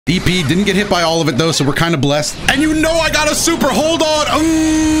DP didn't get hit by all of it though, so we're kind of blessed. And you know I got a super. Hold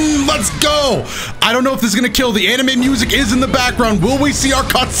on. Let's go. I don't know if this is gonna kill. The anime music is in the background. Will we see our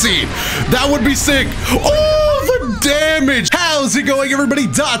cutscene? That would be sick. Oh, the damage. How's it going, everybody?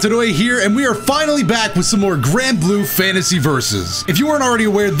 Dotodoya here, and we are finally back with some more Granblue Fantasy Versus. If you weren't already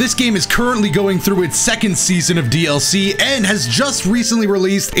aware, this game is currently going through its second season of DLC and has just recently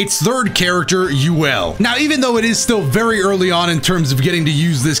released its third character, Yuel. Now, even though it is still very early on in terms of getting to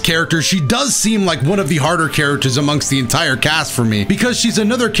use this character, she does seem like one of the harder characters amongst the entire cast for me, because she's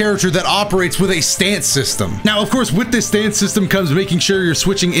another character that operates with a stance system. Now, of course, with this stance system comes making sure you're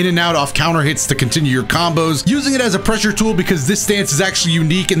switching in and out off counter hits to continue your combos, using it as a pressure tool because this stance is actually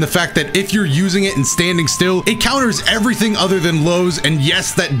unique in the fact that if you're using it and standing still, it counters everything other than lows, and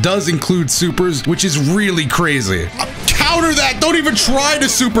yes, that does include supers, which is really crazy. Counter that! Don't even try to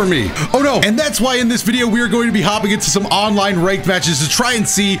super me! Oh no! And that's why in this video we are going to be hopping into some online ranked matches to try and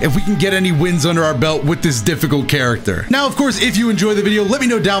see if we can get any wins under our belt with this difficult character. Now, of course, if you enjoy the video, let me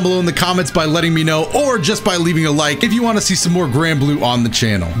know down below in the comments by letting me know, or just by leaving a like if you want to see some more Granblue on the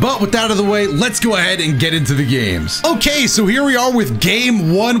channel. But with that out of the way, let's go ahead and get into the games. Okay, so here we are with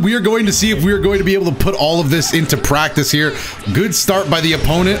game one. We are going to see if we are going to be able to put all of this into practice here. Good start by the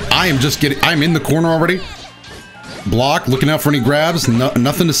opponent. I'm in the corner already. Block, looking out for any grabs.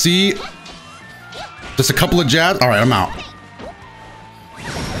 Nothing to see. Just a couple of jabs. All right, I'm out.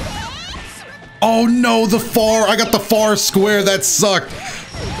 Oh no, I got the far square. That sucked.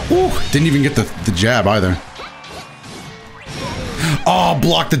 Whew, didn't even get the jab either. Oh,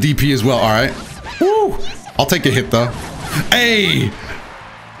 blocked the DP as well. All right. Woo. I'll take a hit though. Hey.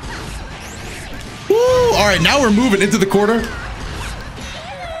 Woo. All right, now we're moving into the quarter.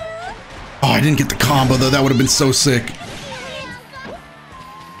 Oh, I didn't get the combo though. That would have been so sick.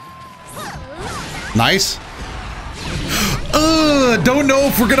 Nice. Don't know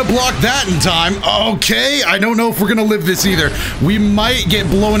if we're gonna block that in time. Okay, I don't know if we're gonna live this either. We might get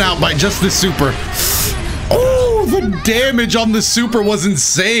blown out by just the super. Oh, the damage on the super was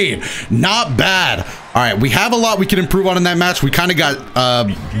insane. Not bad. All right, we have a lot we can improve on in that match. We kind of got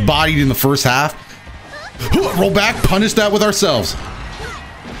bodied in the first half. Roll back, punish that with ourselves.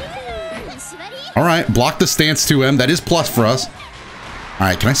 All right, block the stance 2M. That is plus for us. All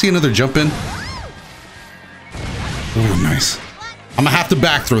right, can I see another jump in? Oh, nice. I'm gonna have to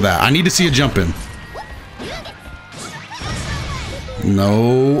back throw that. I need to see a jump in.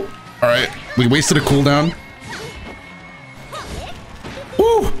 No. All right, we wasted a cooldown.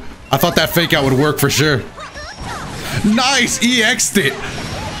 Woo! I thought that fake out would work for sure. Nice, EX'd it.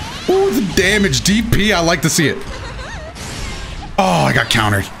 Ooh, the damage, DP, I like to see it. Oh, I got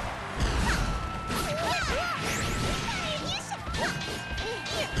countered.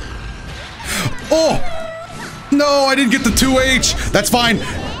 Oh! No, I didn't get the 2H. That's fine.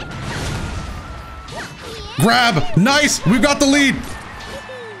 Grab. Nice. We've got the lead.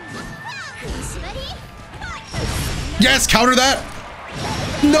 Yes, counter that.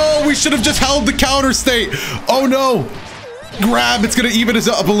 No, we should have just held the counter state. Oh, no. Grab. It's going to even us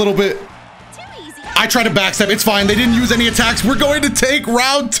up a little bit. I tried to backstep. It's fine. They didn't use any attacks. We're going to take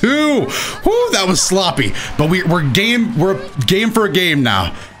round 2. Whew, that was sloppy. But we're game for a game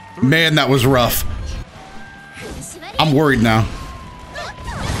now. Man, that was rough. I'm worried now.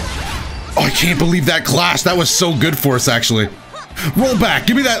 Oh, I can't believe that clash. That was so good for us, actually. Roll back.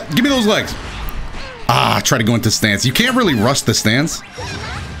 Give me that. Give me those legs. Ah, try to go into stance. You can't really rush the stance. All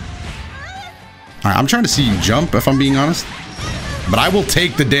right, I'm trying to see you jump, if I'm being honest. But I will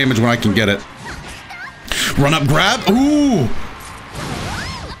take the damage when I can get it. Run up, grab. Ooh.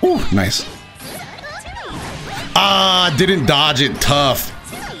 Ooh, nice. Ah, didn't dodge it. Tough.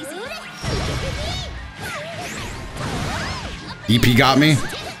 EP got me.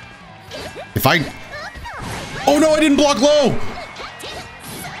 If I... Oh no, I didn't block low.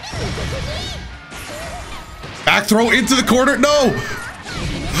 Back throw into the corner. No.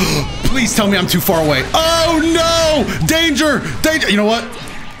 Please tell me I'm too far away. Oh no. Danger. Danger. You know what?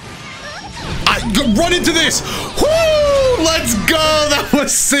 Run into this. Woo! Let's go. That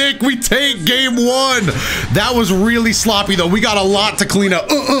was sick. We take game one. That was really sloppy though. We got a lot to clean up.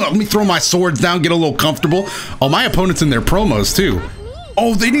 Let me throw my swords down, get a little comfortable. Oh, my opponent's in their promos too.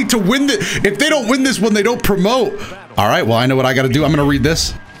 Oh, they need to win this. If they don't win this one, they don't promote. All right, well, I know what I got to do. I'm going to read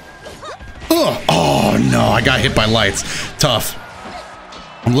this. Oh no, I got hit by lights. Tough.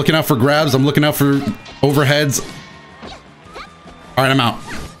 I'm looking out for grabs. I'm looking out for overheads. All right, I'm out.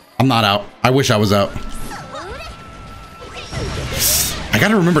 I'm not out. I wish I was out. I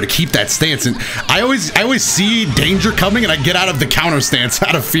gotta remember to keep that stance, and I always see danger coming and I get out of the counter stance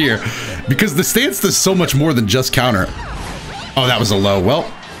out of fear, because the stance does so much more than just counter. Oh, that was a low.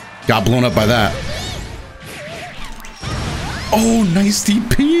 Well, Got blown up by that. Oh, nice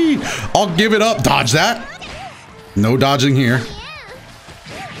DP. I'll give it up. Dodge that. No dodging here.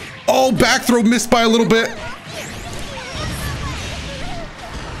 Oh, back throw missed by a little bit.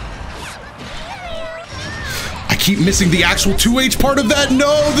 I keep missing the actual 2H part of that.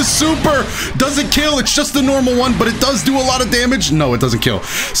 No, the super doesn't kill. It's just the normal one, but it does do a lot of damage. No, it doesn't kill.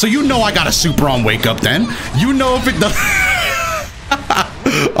 So you know I got a super on wake up then. You know if it does.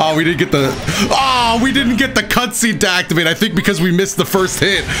 Oh, we didn't get the cutscene to activate. I think because we missed the first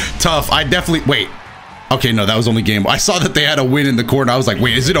hit. Tough. I definitely wait. Okay, no, that was only game. I saw that they had a win in the corner. I was like,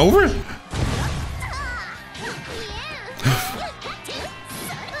 wait, is it over?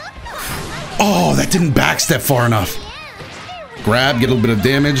 Oh, that didn't backstep far enough. Grab, get a little bit of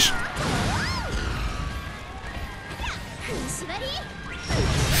damage.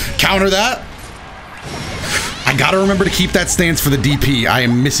 Counter that. I gotta remember to keep that stance for the DP. I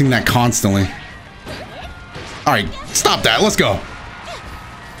am missing that constantly. All right, stop that. Let's go.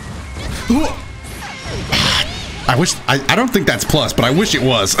 I wish, I don't think that's plus, but I wish it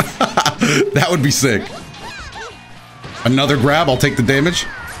was. That would be sick. Another grab, I'll take the damage.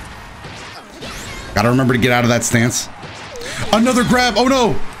 Gotta remember to get out of that stance. Another grab, oh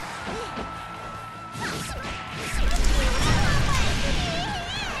no!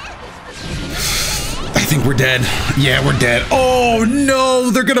 I think we're dead. Yeah, we're dead. Oh no,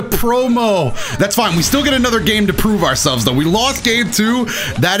 they're gonna promo. That's fine, we still get another game to prove ourselves though. We lost game 2,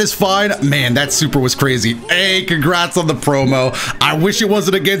 that is fine. Man, that super was crazy. Hey, congrats on the promo. I wish it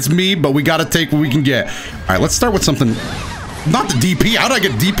wasn't against me, but we gotta take what we can get. All right, let's start with something. Not the DP, how did I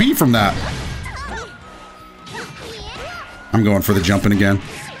get DP from that? I'm going for the jumping again.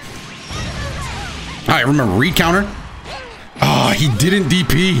 All right, remember, recounter. Oh, he didn't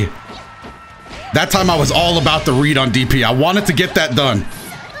DP. That time I was all about the read on DP. I wanted to get that done.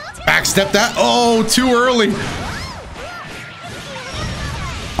 Backstep that. Oh, too early.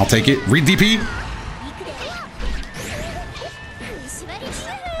 I'll take it. Read DP.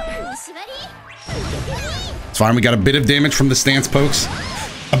 It's fine. We got a bit of damage from the stance pokes.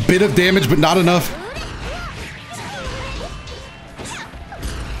 A bit of damage, but not enough.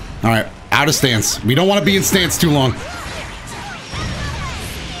 All right, out of stance. We don't want to be in stance too long.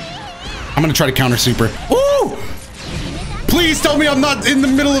 I'm gonna try to counter super. Ooh! Please tell me I'm not in the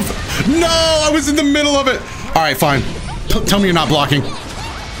middle of... No, I was in the middle of it. All right, fine. Tell me you're not blocking.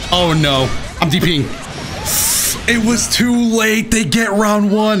 Oh no, I'm DPing. It was too late. They get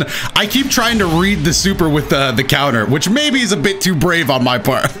round 1. I keep trying to read the super with the counter, which maybe is a bit too brave on my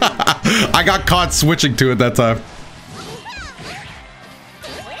part. I got caught switching to it that time.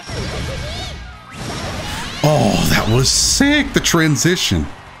 Oh, that was sick, the transition.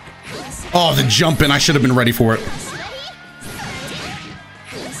 Oh, the jump in, I should have been ready for it.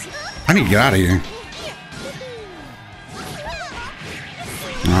 I need to get out of here.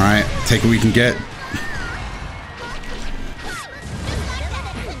 All right, take what we can get.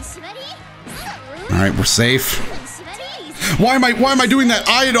 All right, we're safe. Why am I doing that?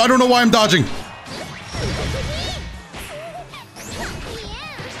 I don't know why I'm dodging.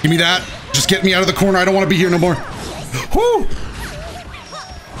 Give me that. Just get me out of the corner. I don't want to be here no more. Whoo!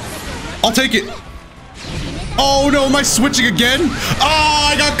 I'll take it. Oh no, am I switching again? Oh,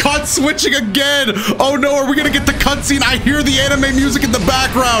 I got caught switching again. Oh no, are we gonna get the cutscene? I hear the anime music in the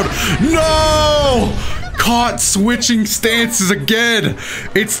background. No! Caught switching stances again.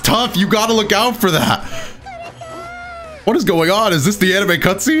 It's tough. You gotta look out for that. What is going on? Is this the anime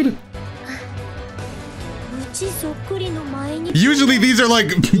cutscene? Usually these are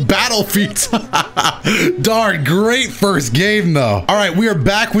like battle feats. Darn, great first game though. All right, we are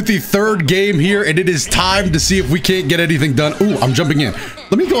back with the 3rd game here, and it is time to see if we can't get anything done. Ooh, I'm jumping in.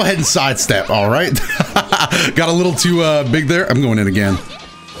 Let me go ahead and sidestep, all right? Got a little too big there. I'm going in again.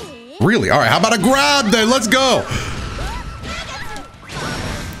 Really? All right, how about a grab then? Let's go.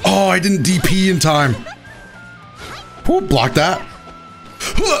 Oh, I didn't DP in time. Ooh, block that.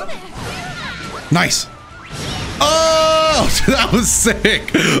 Nice. Oh, that was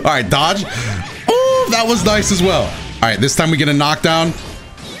sick. All right, dodge. Oh, that was nice as well. All right, this time we get a knockdown.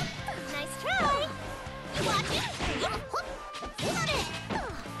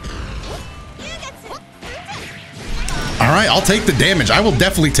 All right, I'll take the damage. I will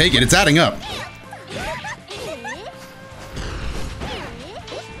definitely take it. It's adding up.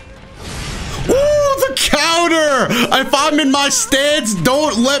 Counter! If I'm in my stance,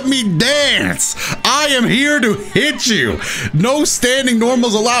 don't let me dance. I am here to hit you. No standing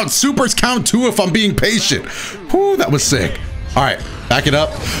normals allowed. Supers count 2 if I'm being patient. Whew, that was sick. All right, back it up.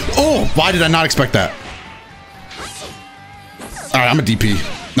 Oh, why did I not expect that? All right, I'm a DP.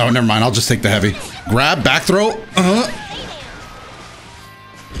 No, never mind. I'll just take the heavy. Grab, back throw.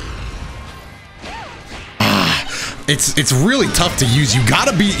 It's really tough to use. You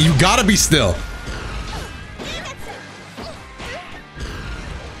gotta be still.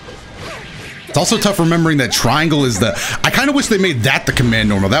 It's also tough remembering that triangle is the... I kind of wish they made that the command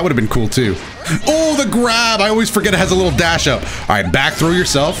normal. That would have been cool too. Oh, the grab. I always forget it has a little dash up. All right, back throw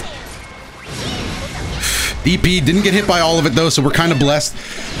yourself. DP didn't get hit by all of it though, so we're kind of blessed.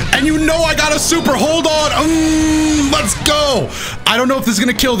 And you know I got a super. Hold on. Let's go. I don't know if this is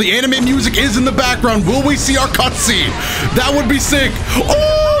going to kill. The anime music is in the background. Will we see our cutscene? That would be sick.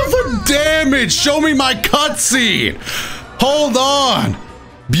 Oh, the damage. Show me my cutscene. Hold on.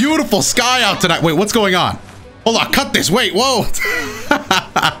 Beautiful sky out tonight. Wait, what's going on? Hold on, cut this. Wait, whoa.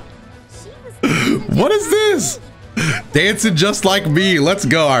 What is this? Dancing just like me. Let's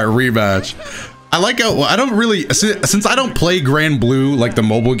go. All right, rematch. I like how, well, I don't really, since I don't play Granblue, like the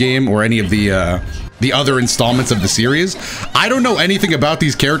mobile game or any of the other installments of the series, I don't know anything about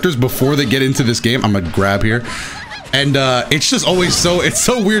these characters before they get into this game. I'm gonna grab here. And it's just always it's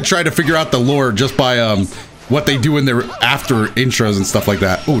so weird trying to figure out the lore just by what they do in their after intros and stuff like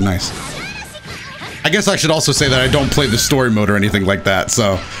that. Oh, nice. I guess I should also say that I don't play the story mode or anything like that,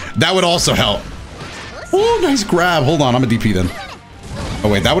 so that would also help. Oh, nice grab. Hold on, I'm a DP then. Oh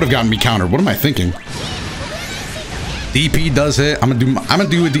wait, that would have gotten me countered. What am I thinking? DP does hit. I'm gonna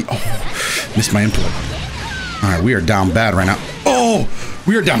do a D. Oh, missed my input. All right, we are down bad right now. Oh,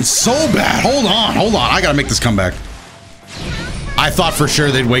 we are down so bad. Hold on. I gotta make this comeback. I thought for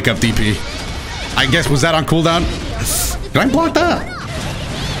sure they'd wake up DP. I guess, was that on cooldown? Did I block that?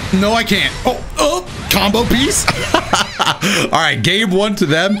 No, I can't. Oh, combo piece. All right, game 1 to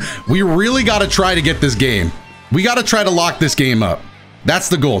them. We really got to try to get this game. We got to try to lock this game up. That's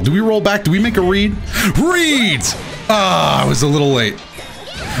the goal. Do we roll back? Do we make a read? Reads! Ah, I was a little late.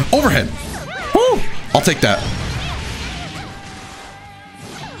 Overhead. Woo! I'll take that.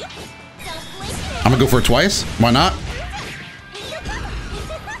 I'm gonna go for it twice. Why not?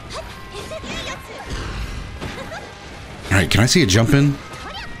 All right, can I see a jump in?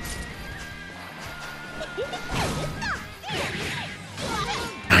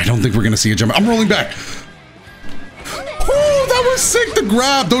 I don't think we're gonna see a jump. I'm rolling back. Oh, that was sick to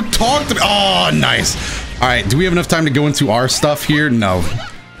grab. Don't talk to me. Oh, nice. All right, do we have enough time to go into our stuff here? No.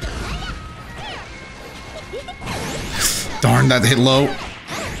 Darn, that hit low.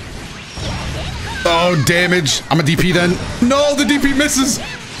 Oh, damage. I'm a DP then. No, the DP misses.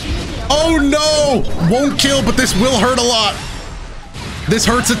 Oh no! Won't kill, but this will hurt a lot. This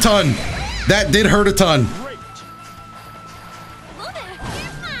hurts a ton. That did hurt a ton.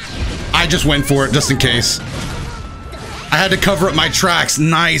 I just went for it just in case. I had to cover up my tracks.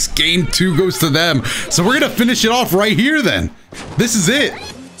 Nice. Game 2 goes to them. So we're gonna finish it off right here then. This is it.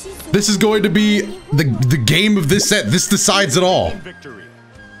 This is going to be the game of this set. This decides it all. Victory.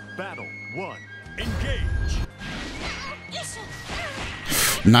 Battle 1. Engage.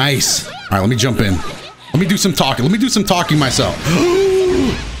 Nice. All right, let me jump in. Let me do some talking. Let me do some talking myself.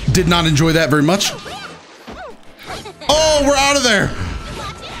 Did not enjoy that very much. Oh, we're out of there.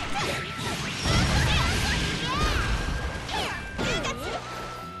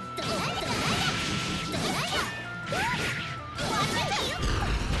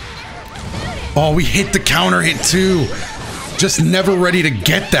 Oh, we hit the counter hit too. Just never ready to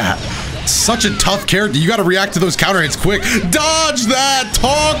get that. Such a tough character. You got to react to those counter hits quick. Dodge that.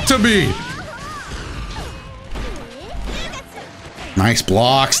 Talk to me. Nice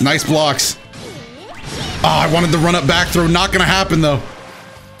blocks. Nice blocks. Oh, I wanted the run up back throw. Not going to happen though.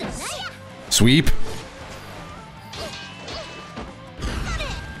 Sweep.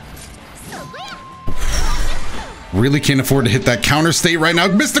 Really can't afford to hit that counter state right now.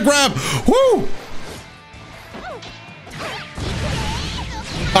 Missed the grab. Woo!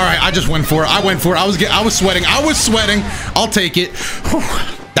 All right, I just went for it. I went for it. I was sweating. I'll take it. Whew.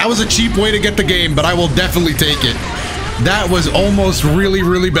 That was a cheap way to get the game, but I will definitely take it. That was almost really,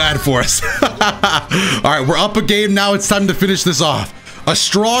 really bad for us. All right, we're up a game now. It's time to finish this off. A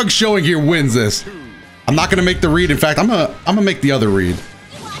strong showing here wins this. I'm not gonna make the read. In fact, I'm gonna make the other read.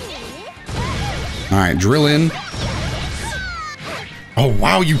 All right, drill in. Oh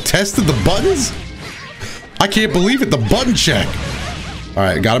wow, you tested the buttons? I can't believe it. The button check. All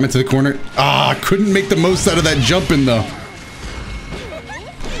right, got him into the corner. Ah, couldn't make the most out of that jump in though.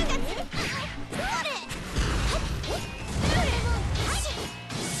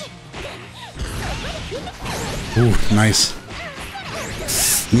 Ooh, nice.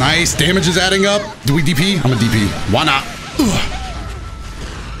 Nice, damage is adding up. Do we DP? I'm a DP. Why not?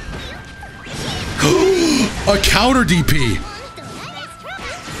 A counter DP.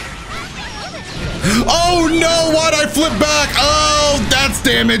 Oh no, why'd I flip back? Oh, that's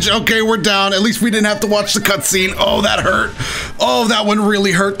damage. Okay, we're down. At least we didn't have to watch the cutscene. Oh, that hurt. Oh, that one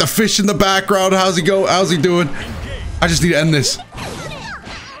really hurt. The fish in the background. How's he go? How's he doing? I just need to end this.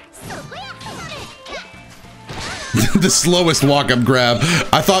 The slowest walk-up grab.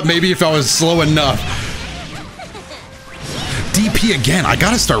 I thought maybe if I was slow enough. DP again. I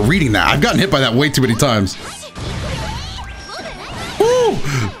gotta start reading that. I've gotten hit by that way too many times. Woo!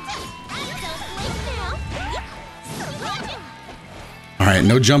 All right,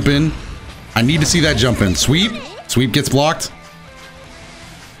 no jump in. I need to see that jump in. Sweep. Sweep gets blocked.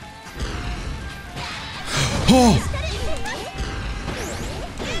 Oh.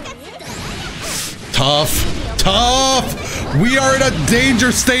 Tough. Tough. We are in a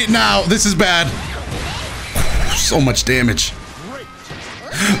danger state now. This is bad. So much damage.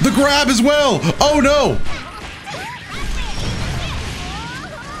 The grab as well. Oh no.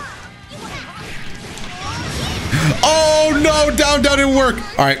 Oh no, down didn't work.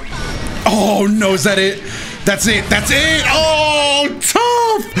 All right. Oh no, is that it? That's it. That's it. Oh,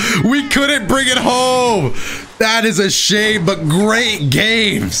 tough. We couldn't bring it home. That is a shame, but great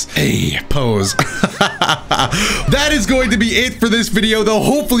games. Hey, pose. That is going to be it for this video, though.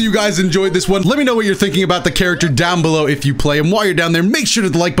 Hopefully you guys enjoyed this one. Let me know what you're thinking about the character down below if you play. And while you're down there, make sure to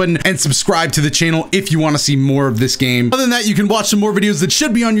hit the like button and subscribe to the channel if you want to see more of this game. Other than that, you can watch some more videos that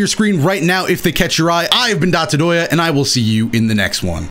should be on your screen right now if they catch your eye. I have been Dotodoya, and I will see you in the next one.